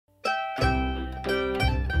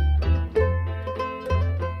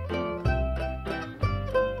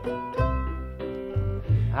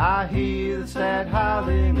I hear the sad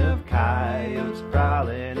howling of coyotes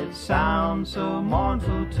prowling. It sounds so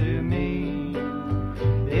mournful to me.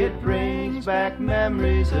 It brings back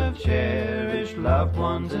memories of cherished loved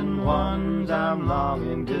ones and ones I'm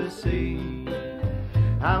longing to see.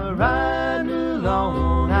 I'm a-riding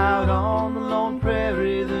alone out on the lone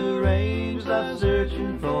prairie. The range love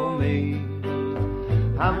searching for me.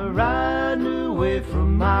 I'm a-riding away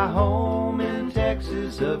from my home in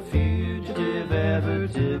Texas, a fugitive ever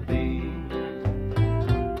to be.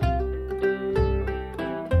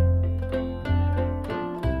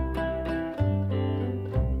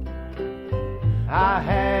 I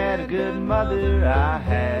had a good mother, I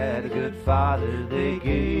had a good father. They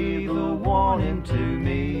gave a warning to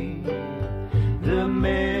me. The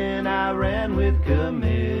men I ran with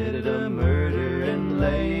committed a murder and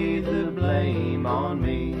laid the blame on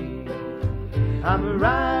me. I'm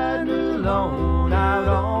a-riding alone out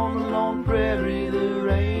on the lone prairie. The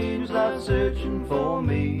range lost searching for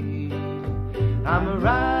me. I'm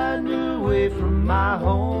a-riding away from my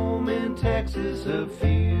home in Texas, a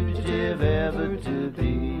fugitive ever to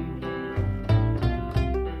be.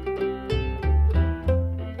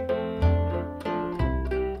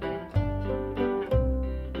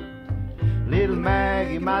 Little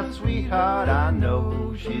Maggie, my sweetheart, I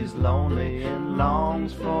know she's lonely and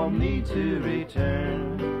longs for me to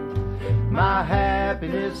return. My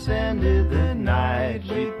happiness ended the night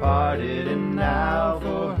we parted, and now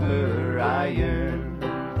for her I yearn.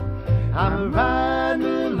 I'm a-riding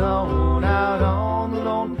alone out on the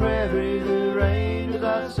lone prairie. The range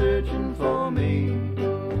are searching for me.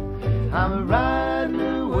 I'm a-riding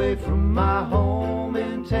away from my home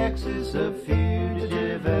in Texas, a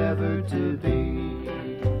fugitive ever to be.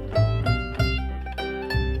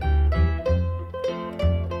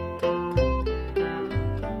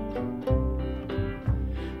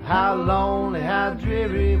 How lonely, how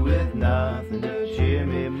dreary, with nothing to cheer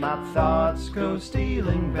me. My thoughts go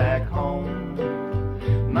stealing back home.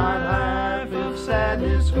 My life of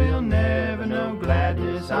sadness will never know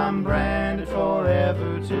gladness. I'm branded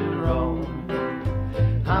forever to roam.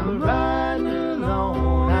 I'm a-riding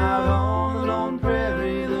alone out on the lone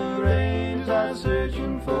prairie. The range are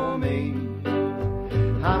searching for me.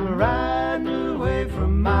 I'm a-riding away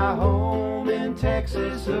from my home in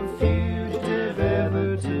Texas, a few